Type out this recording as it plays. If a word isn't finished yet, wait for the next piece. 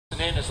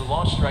in as the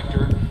launch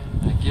director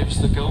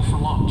gives the go for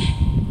launch.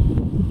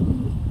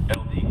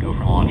 LD, go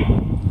for launch.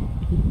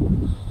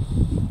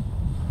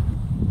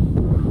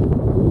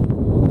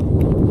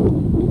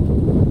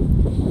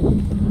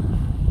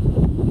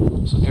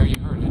 So there you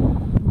heard it.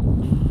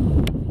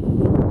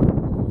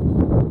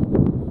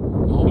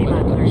 All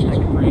weather conditions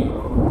are great.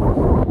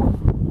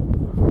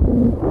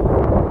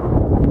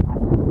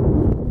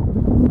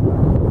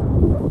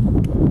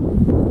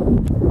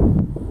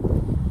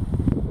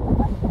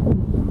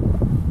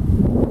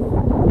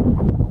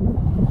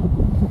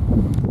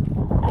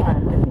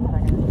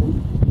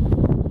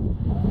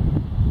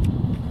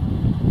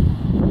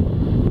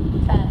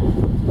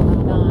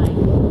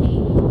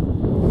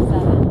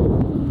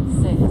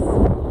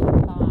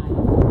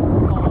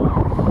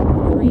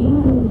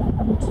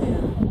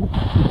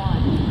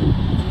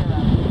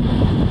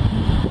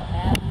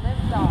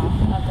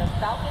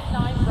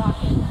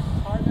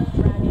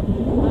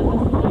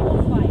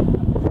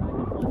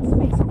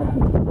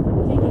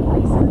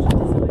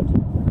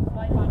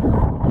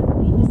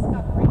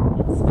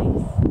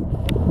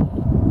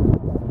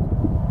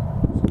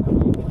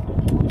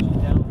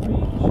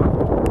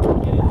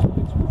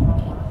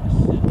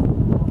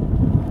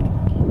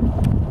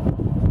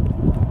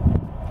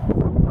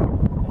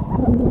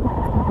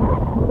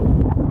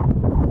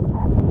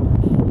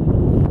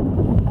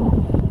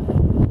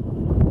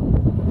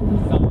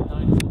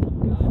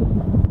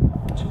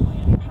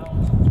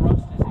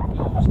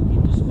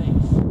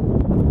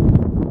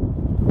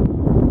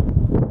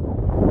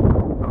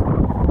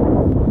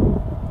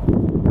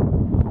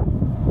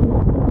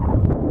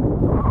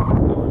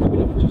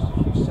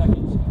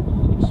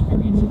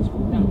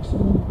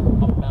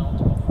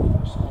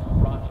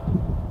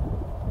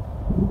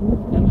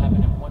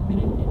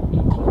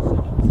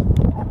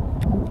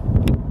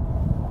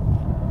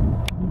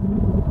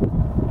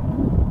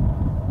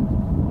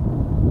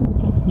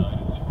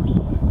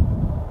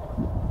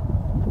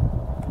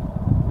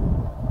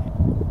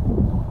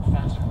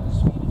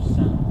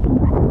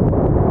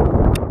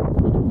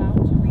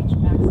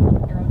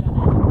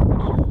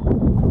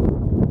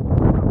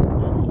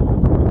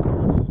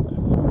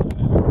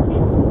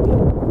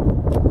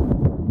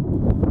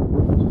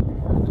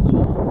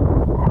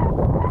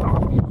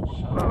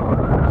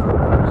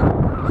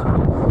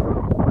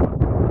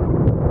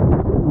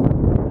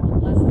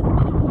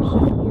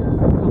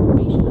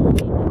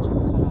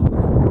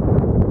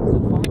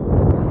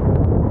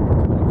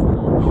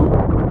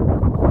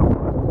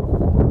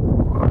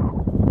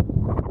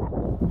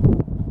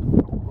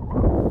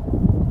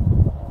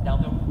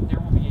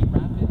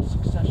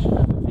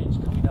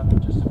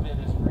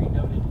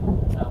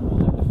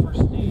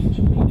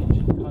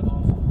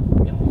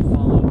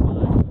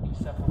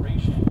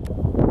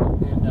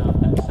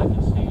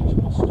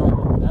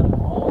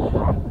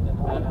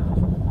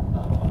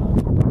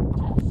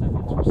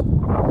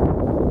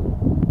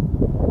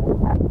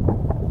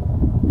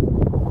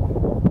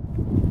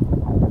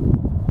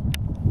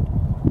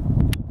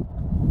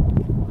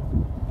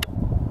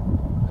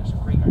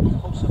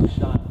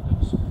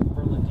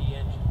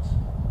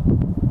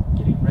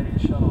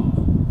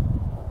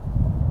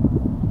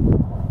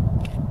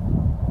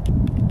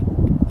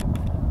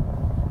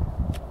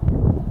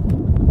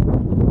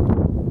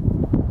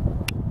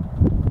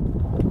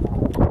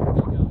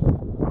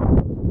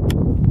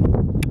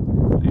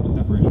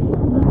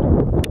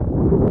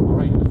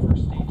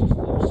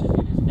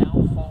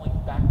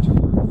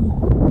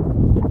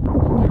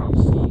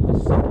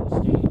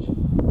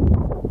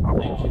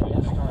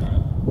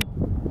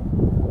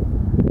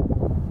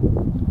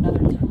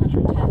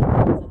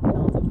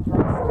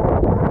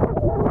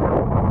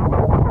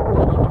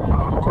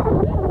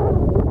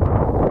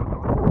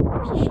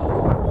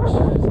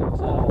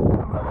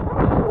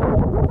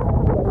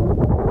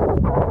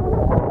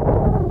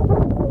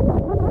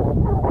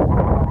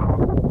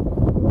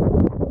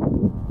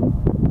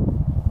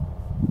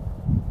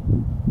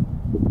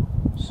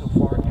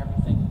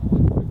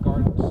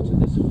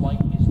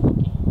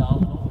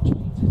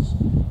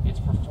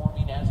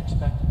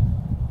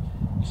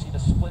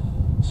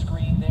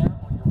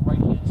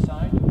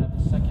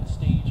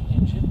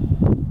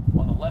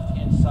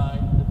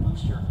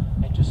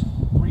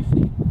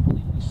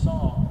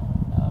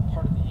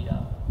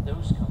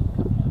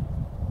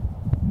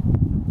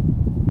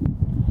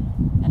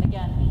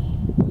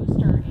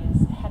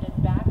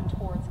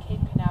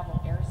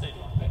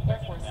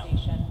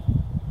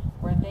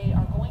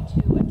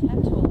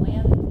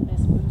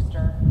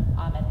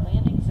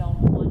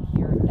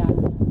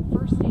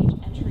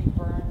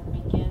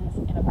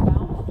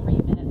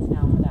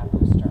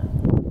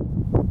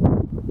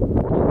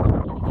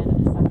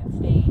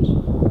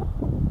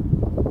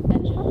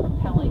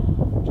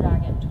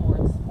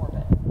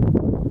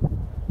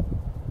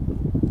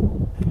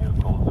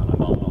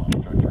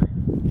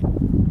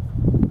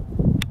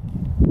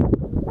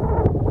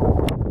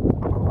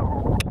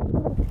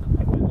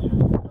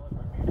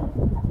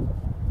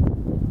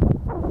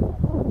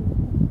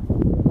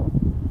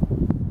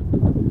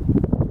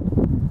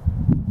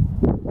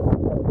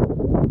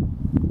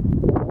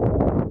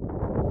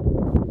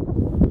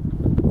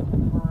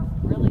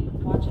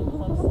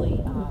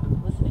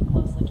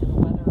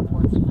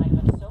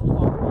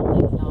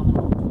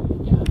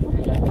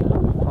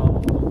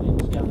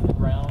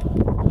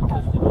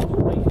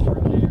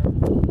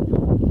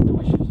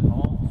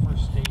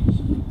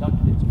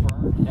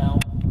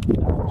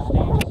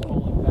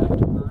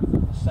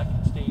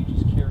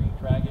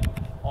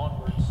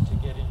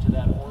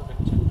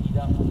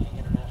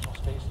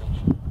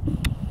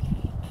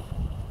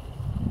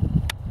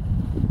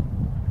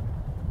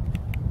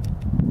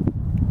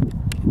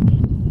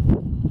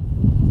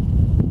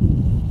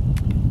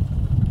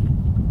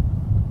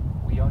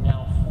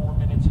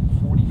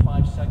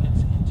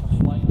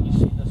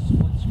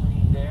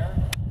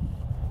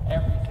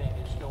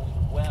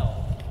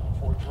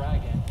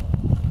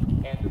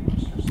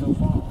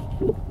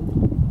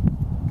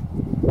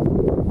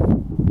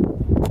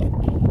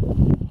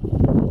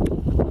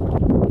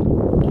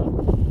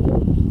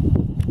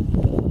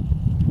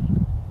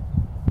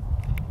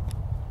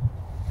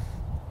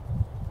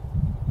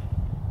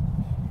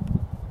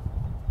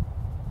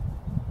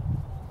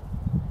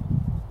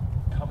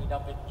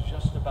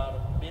 about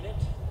a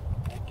minute,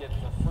 we'll get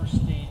the first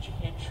stage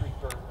entry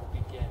burn will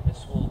begin.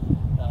 This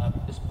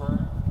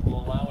burn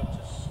will allow it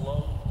to slow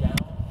down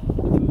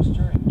the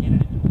booster and get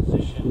it into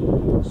position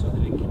so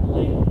that it can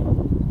land. And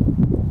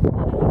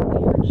I think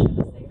we heard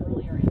Shiva say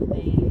earlier, if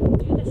they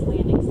do this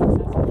landing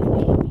successfully,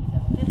 it will be the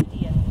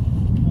 50th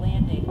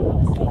landing of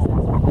a SpaceX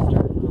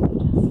booster,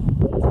 which is a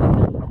big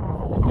number.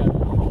 They've got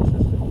really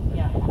consistent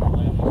Yeah.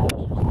 landing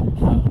boosters.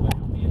 But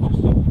it'll be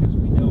interesting because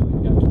we know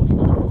we've got 20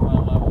 to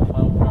 25 mile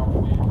per hour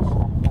winds.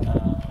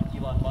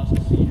 Elon Musk,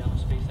 CEO of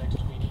SpaceX,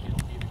 tweeting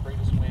it'll be the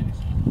greatest winds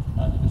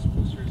that this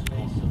booster has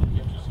faced, so it'll be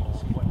interesting to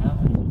see what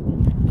happens.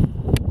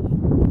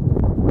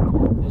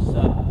 This,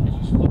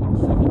 as you look at the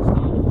second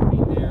stage, will be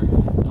there. It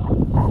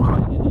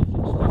is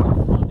expected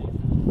to rendezvous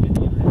with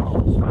the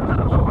International Space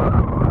Station around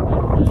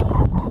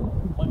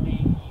Monday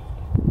evening.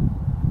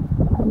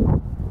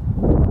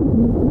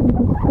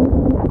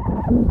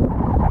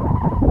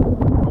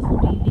 This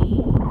will be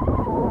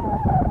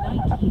the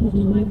 19th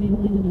time they've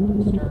landed a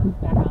booster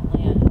back on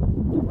land.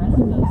 The rest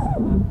of those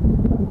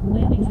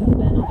landings have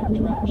been on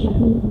their drone ship,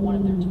 one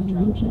of their 2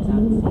 drone ships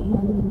out at sea.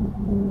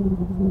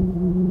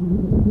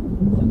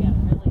 So again,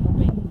 really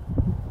hoping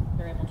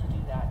they're able to do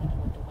that even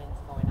with the winds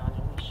going on,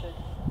 and we should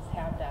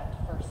have that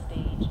first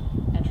stage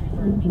entry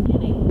burn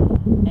beginning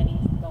any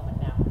moment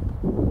now.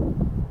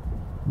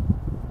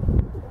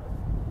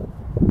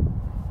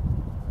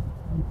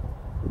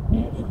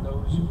 And for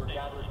those who are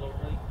gathered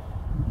locally,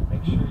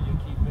 make sure you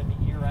keep an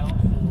ear out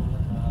for the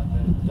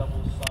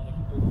double sonic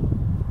boom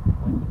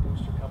when the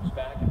booster comes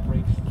back and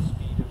breaks the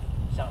speed of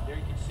sound. There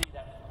you can see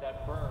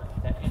that burn,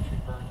 that entry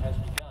burn has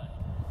begun.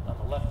 On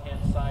the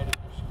left-hand side of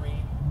your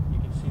screen, you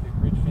can see the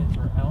grid fins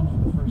are out for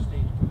the first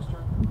stage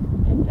booster,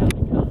 and down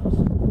it comes.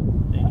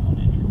 They don't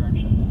entry burn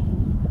shutdown.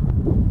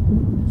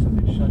 And so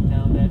they've shut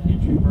down that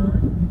entry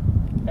burn.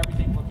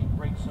 Everything looking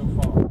great so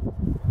far.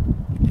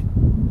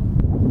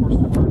 Of course,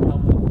 the burn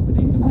helped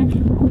illuminate the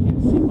picture. We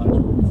can't see much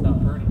when it's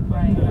not burning, but,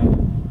 Right.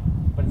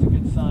 But it's a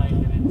good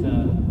sign that it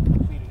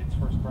completed its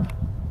first burn.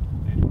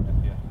 They don't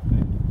have yet.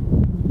 Okay.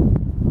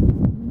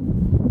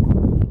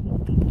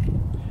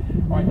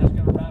 All right, that's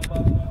going to wrap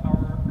up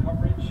our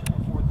coverage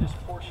for this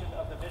portion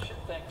of the mission.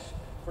 Thanks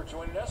for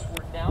joining us.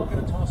 We're now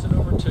going to toss it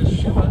over to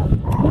Shiva at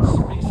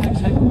SpaceX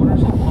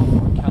headquarters in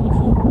Hawthorne,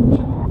 California.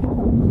 Shiva.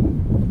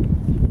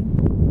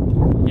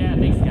 Yeah,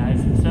 thanks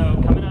guys.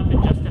 So coming up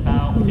in just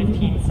about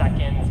 15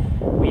 seconds,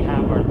 we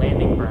have our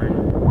landing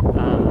burn.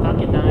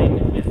 Falcon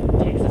 9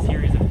 takes a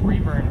series of 3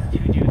 burns to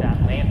do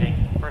that landing.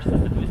 First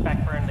is the boost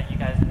back burn that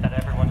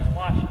everyone has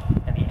watched,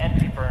 and the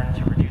entry burn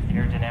to reduce the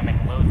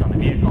aerodynamic loads on the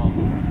vehicle.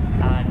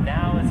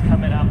 Now is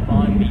coming up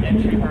on the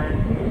entry burn.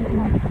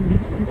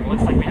 It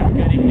looks like we have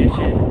good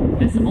ignition.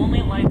 This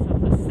only lights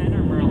up the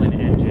center Merlin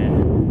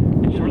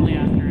engine, and shortly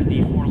after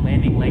the 4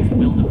 landing legs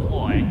will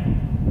deploy.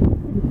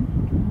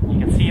 You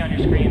can see on your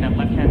screen that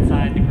left-hand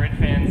side, the grid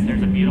fins.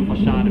 There's a beautiful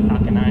shot of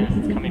Falcon 9 as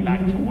it's coming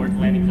back towards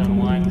landing zone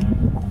 1.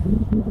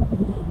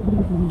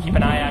 Keep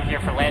an eye out here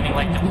for landing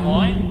leg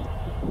deploy.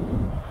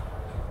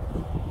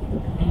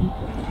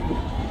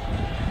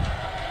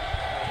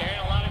 Hearing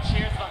a lot of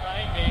cheers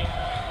behind me.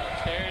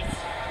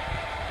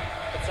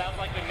 It sounds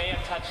like we may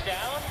have touched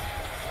down.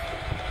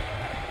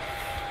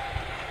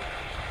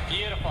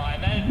 Beautiful,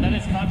 and that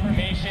is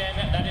confirmation.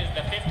 That is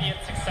the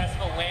 50th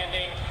successful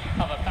landing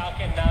of a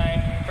Falcon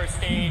 9 first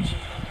stage.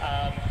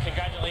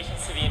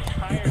 Congratulations to the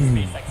entire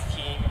SpaceX